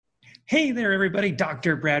Hey there, everybody.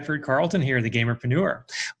 Dr. Bradford Carlton here, the Gamerpreneur.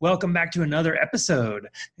 Welcome back to another episode.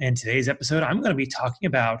 In today's episode, I'm going to be talking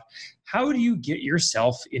about how do you get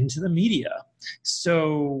yourself into the media?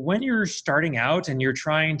 So when you're starting out and you're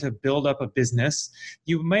trying to build up a business,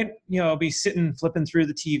 you might, be sitting flipping through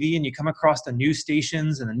the TV and you come across the news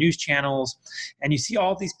stations and the news channels and you see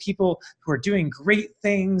all these people who are doing great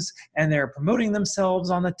things and they're promoting themselves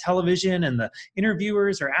on the television and the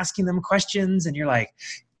interviewers are asking them questions and you're like,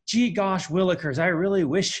 gee gosh willikers, I really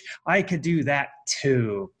wish I could do that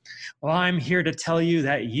too. Well, I'm here to tell you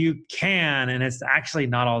that you can, and it's actually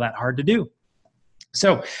not all that hard to do.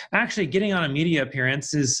 So actually getting on a media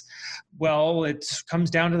appearance is, well, it comes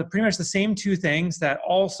down to pretty much the same two things that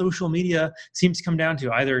all social media seems to come down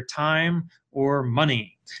to, either time or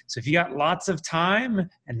money. So if you got lots of time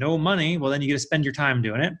and no money, well, then you get to spend your time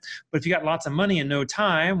doing it. But if you got lots of money and no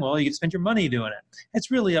time, well, you get to spend your money doing it.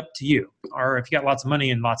 It's really up to you. Or if you got lots of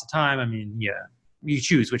money and lots of time, you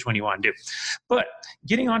choose which one you want to do. But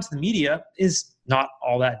getting onto the media is not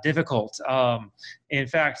all that difficult. In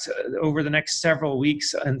fact, over the next several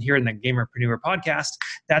weeks and here in the Gamerpreneur podcast,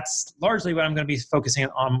 that's largely what I'm going to be focusing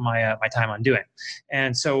on my time on doing.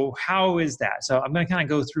 And so how is that? So I'm going to kind of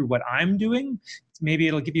go through what I'm doing. Maybe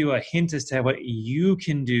it'll give you a hint as to what you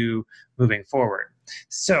can do moving forward.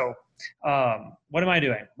 So what am I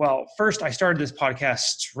doing? Well, first, I started this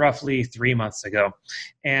podcast roughly 3 months ago.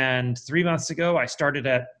 And 3 months ago, I started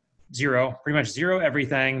at zero, pretty much zero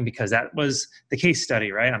everything, because that was the case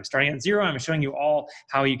study, right? I'm starting at zero. I'm showing you all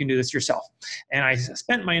how you can do this yourself. And I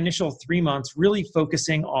spent my initial 3 months really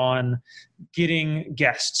focusing on getting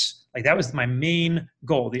guests. Like that was my main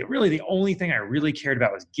goal. The only thing I really cared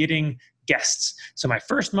about was getting guests. So my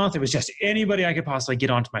first month, it was just anybody I could possibly get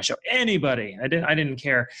onto my show. Anybody. I didn't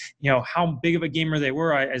care, how big of a gamer they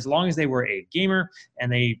were, as long as they were a gamer and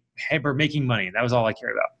they were making money. That was all I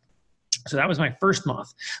cared about. So that was my first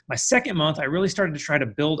month. My second month, I really started to try to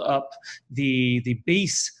build up the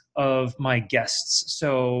base of my guests.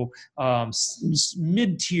 So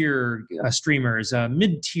mid-tier streamers,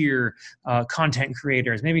 mid-tier content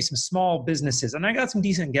creators, maybe some small businesses. And I got some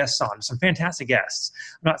decent guests on, some fantastic guests.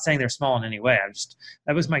 I'm not saying they're small in any way.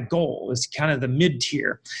 That was my goal, was kind of the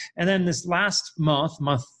mid-tier. And then this last month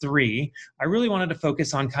 3, I really wanted to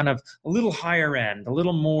focus on kind of a little higher end, a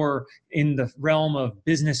little more in the realm of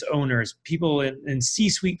business owners, people in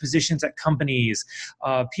C-suite positions at companies,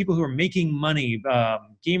 people who are making money,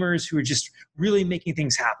 gamers who are just really making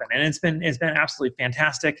things happen. And it's been absolutely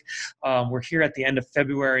fantastic. We're here at the end of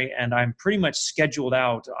February and I'm pretty much scheduled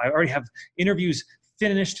out. I already have interviews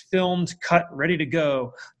finished, filmed, cut, ready to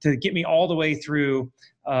go to get me all the way through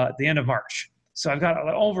the end of March. So I've got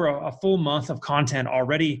over a full month of content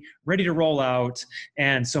already ready to roll out.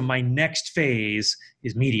 And so my next phase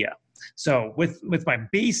is media. So with my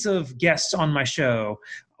base of guests on my show,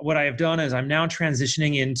 what I have done is I'm now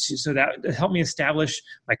transitioning into, so that helped me establish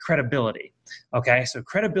my credibility. Okay, so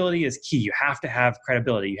credibility is key. You have to have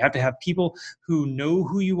credibility. You have to have people who know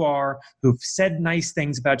who you are, who've said nice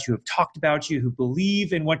things about you, who've talked about you, who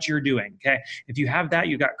believe in what you're doing. Okay, if you have that,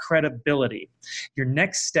 you've got credibility. Your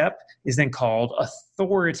next step is then called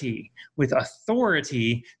authority. With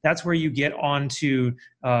authority, that's where you get onto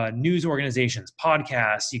news organizations,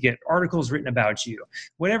 podcasts, you get articles written about you.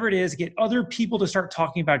 Whatever it is, get other people to start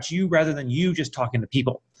talking about you rather than you just talking to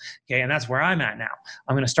people. Okay, and that's where I'm at now.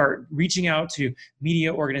 I'm going to start reaching out to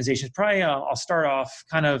media organizations. Probably I'll start off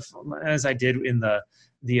kind of as I did in the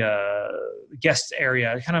guest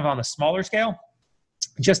area, kind of on the smaller scale,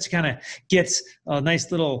 just to kind of get a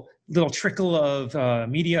nice little trickle of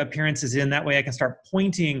media appearances in. That way I can start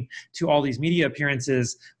pointing to all these media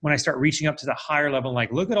appearances when I start reaching up to the higher level,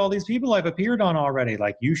 like, look at all these people I've appeared on already.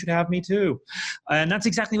 Like, you should have me too. And that's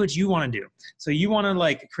exactly what you want to do. So you want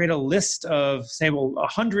to create a list of, say,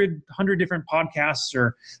 100 different podcasts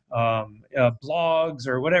or blogs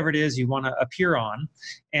or whatever it is you want to appear on.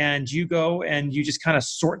 And you go and you just kind of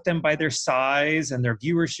sort them by their size and their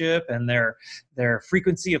viewership and their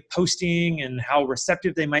frequency of posting and how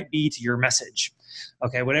receptive they might be to your message.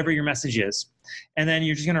 Okay, whatever your message is. And then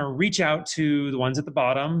you're just going to reach out to the ones at the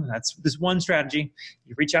bottom. That's this one strategy.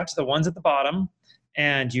 You reach out to the ones at the bottom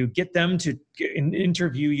and you get them to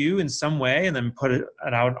interview you in some way and then put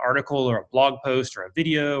out an article or a blog post or a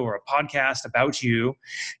video or a podcast about you.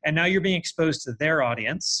 And now you're being exposed to their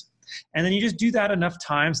audience. And then you just do that enough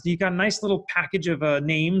times. You got a nice little package of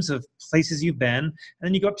names of places you've been. And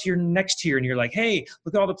then you go up to your next tier and you're like, hey,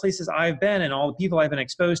 look at all the places I've been and all the people I've been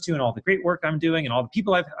exposed to and all the great work I'm doing and all the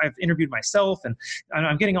people I've interviewed myself. And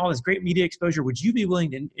I'm getting all this great media exposure. Would you be willing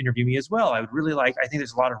to interview me as well? I think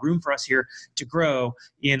there's a lot of room for us here to grow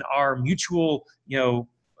in our mutual,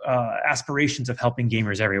 aspirations of helping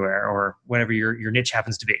gamers everywhere, or whatever your niche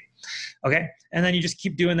happens to be. Okay. And then you just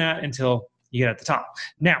keep doing that until you get at the top.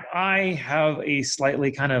 Now, I have a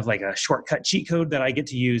slightly kind of like a shortcut cheat code that I get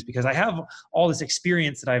to use because I have all this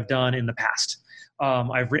experience that I've done in the past.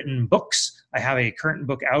 I've written books. I have a current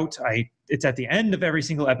book out. It's at the end of every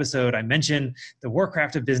single episode. I mention the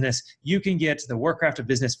Warcraft of Business. You can get the Warcraft of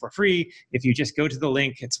Business for free if you just go to the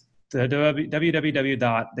link. It's the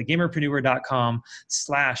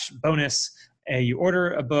www.thegamerpreneur.com/bonus. You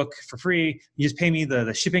order a book for free. You just pay me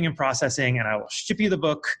the shipping and processing, and I will ship you the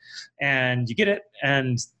book, and you get it.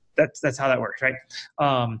 And that's how that works, right?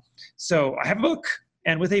 So I have a book.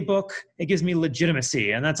 And with a book, it gives me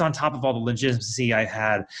legitimacy, and that's on top of all the legitimacy I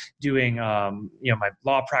had doing, my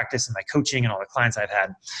law practice and my coaching and all the clients I've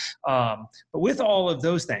had. But with all of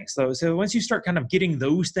those things, so once you start kind of getting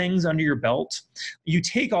those things under your belt, you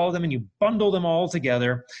take all of them and you bundle them all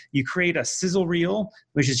together. You create a sizzle reel,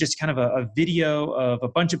 which is just kind of a video of a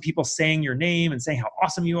bunch of people saying your name and saying how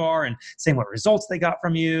awesome you are and saying what results they got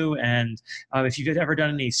from you. And if you've ever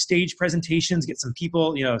done any stage presentations, get some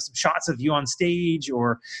people, some shots of you on stage.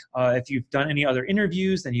 Or if you've done any other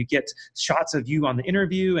interviews, then you get shots of you on the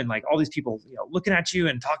interview and like all these people looking at you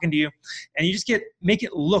and talking to you, and you just make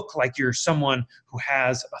it look like you're someone who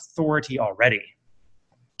has authority already.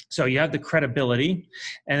 So you have the credibility,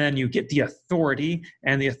 and then you get the authority,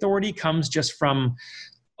 and the authority comes just from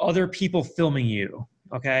other people filming you.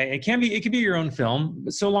 Okay, it could be your own film,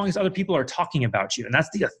 but so long as other people are talking about you, and that's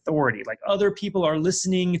the authority. Like other people are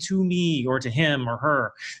listening to me or to him or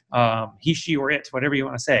her, he, she, or it, whatever you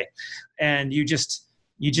want to say, and you just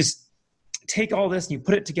take all this and you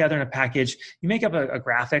put it together in a package. You make up a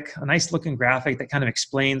graphic, a nice looking graphic that kind of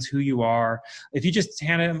explains who you are. If you just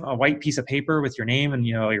hand him a white piece of paper with your name and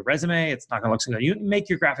your resume, it's not going to look so good. You make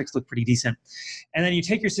your graphics look pretty decent. And then you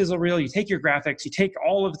take your sizzle reel, you take your graphics, you take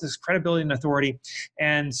all of this credibility and authority,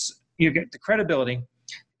 and you get the credibility.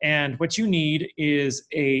 And what you need is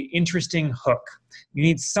a interesting hook. You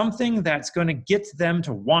need something that's going to get them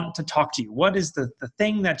to want to talk to you. What is the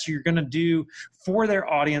thing that you're going to do for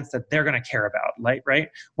their audience that they're going to care about, right?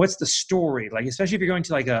 What's the story? Like, especially if you're going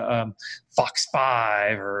to like a Fox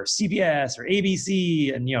 5 or CBS or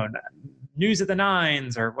ABC and, News at the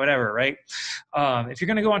Nines or whatever, right? If you're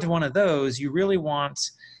going to go onto one of those, you really want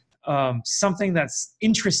something that's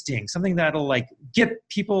interesting, something that'll like get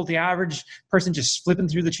people, the average person just flipping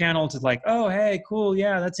through the channel to like, oh, hey, cool.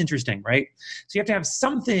 Yeah, that's interesting. Right. So you have to have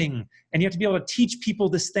something, and you have to be able to teach people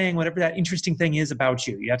this thing, whatever that interesting thing is about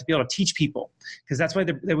you. You have to be able to teach people, because that's why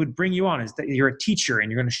they would bring you on, is that you're a teacher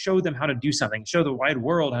and you're going to show them how to do something, show the wide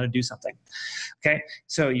world how to do something. Okay.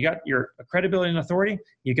 So you got your credibility and authority,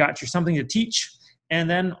 you got your something to teach. And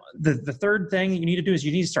then the third thing you need to do is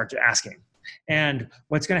you need to start asking. And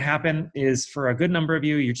what's going to happen is, for a good number of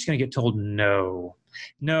you, you're just going to get told no.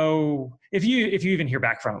 If you even hear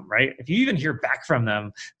back from them, right? If you even hear back from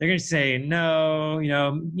them, they're going to say no.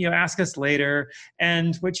 Ask us later.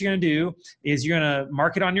 And what you're going to do is you're going to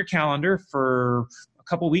mark it on your calendar for a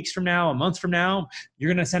couple of weeks from now, a month from now. You're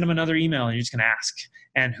going to send them another email, and you're just going to ask.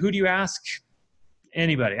 And who do you ask?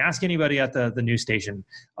 Anybody. Ask anybody at the news station.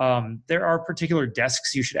 There are particular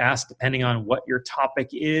desks you should ask depending on what your topic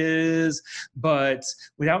is, but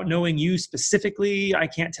without knowing you specifically, I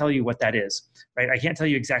can't tell you what that is, right? I can't tell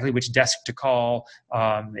you exactly which desk to call.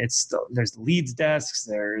 There's the leads desks.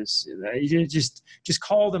 You just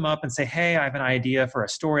call them up and say, hey, I have an idea for a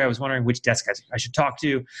story. I was wondering which desk I should talk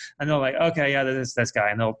to. And they're like, okay, yeah, that's this guy.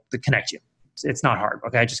 And they'll connect you. It's not hard.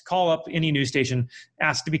 Okay. Just call up any news station,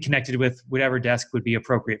 ask to be connected with whatever desk would be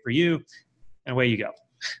appropriate for you, and away you go.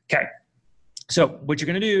 Okay. So what you're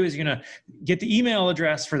going to do is you're going to get the email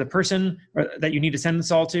address for the person that you need to send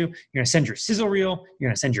this all to. You're going to send your sizzle reel. You're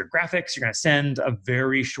going to send your graphics. You're going to send a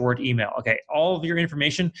very short email. Okay. All of your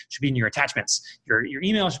information should be in your attachments. Your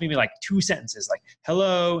email should be like 2 sentences, like,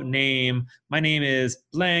 hello, name. My name is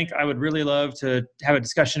blank. I would really love to have a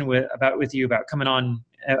discussion with you about coming on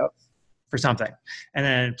for something. And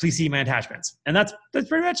then please see my attachments. And that's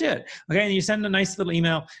pretty much it. Okay. And you send a nice little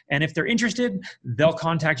email. And if they're interested, they'll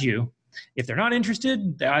contact you. If they're not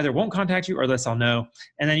interested, they either won't contact you or they'll know.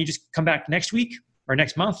 And then you just come back next week or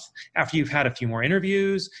next month after you've had a few more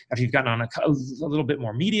interviews, after you've gotten on a little bit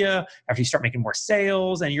more media, after you start making more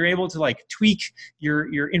sales, and you're able to like tweak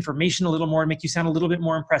your information a little more and make you sound a little bit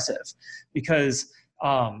more impressive. Because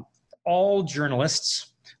all journalists,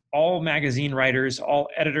 all magazine writers, all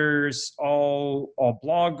editors, all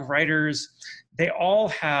blog writers, they all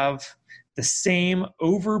have the same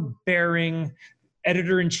overbearing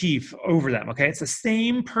editor-in-chief over them, okay? It's the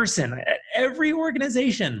same person at every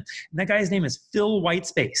organization. And that guy's name is Phil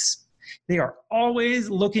Whitespace. They are always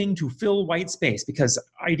looking to fill white space because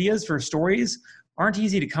ideas for stories aren't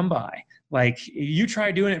easy to come by. Like you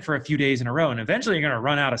try doing it for a few days in a row and eventually you're going to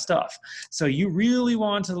run out of stuff. So you really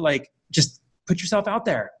want to like just put yourself out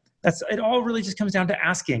there. It all really just comes down to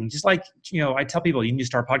asking. Just like, I tell people you need to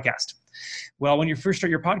start a podcast. Well, when you first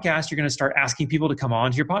start your podcast, you're going to start asking people to come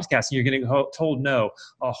on to your podcast and you're going to get told no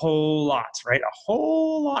a whole lot, right? A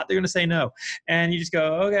whole lot. They're going to say no. And you just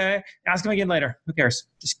go, okay, ask them again later. Who cares?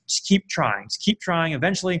 Just keep trying. Just keep trying.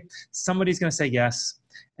 Eventually, somebody's going to say yes.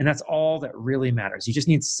 And that's all that really matters. You just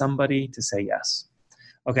need somebody to say yes.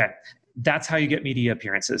 Okay. That's how you get media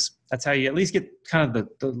appearances. That's how you at least get kind of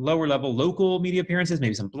the lower level local media appearances,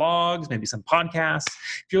 maybe some blogs, maybe some podcasts.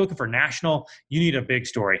 If you're looking for national, you need a big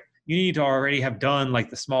story. You need to already have done like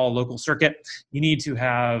the small local circuit. You need to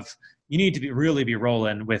really be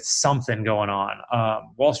rolling with something going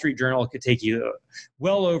on. Wall Street Journal could take you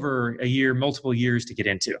well over a year, multiple years to get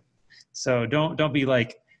into. So don't be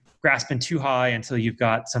like grasping too high until you've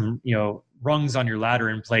got some, rungs on your ladder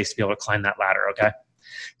in place to be able to climb that ladder. Okay.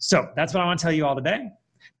 So that's what I want to tell you all today.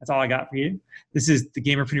 That's all I got for you. This is the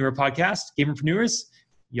Gamerpreneur podcast. Gamerpreneurs,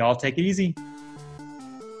 y'all take it easy.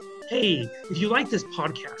 Hey, if you like this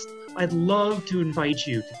podcast, I'd love to invite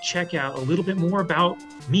you to check out a little bit more about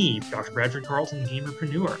me, Dr. Bradford Carlton,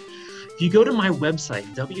 Gamerpreneur. If you go to my website,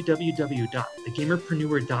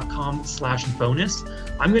 www.thegamerpreneur.com/bonus,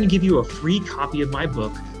 I'm going to give you a free copy of my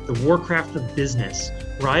book, The Warcraft of Business,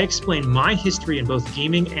 where I explain my history in both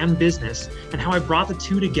gaming and business and how I brought the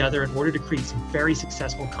two together in order to create some very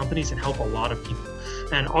successful companies and help a lot of people.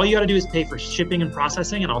 And all you got to do is pay for shipping and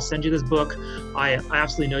processing, and I'll send you this book. I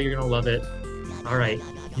absolutely know you're going to love it. All right,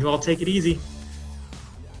 you all take it easy.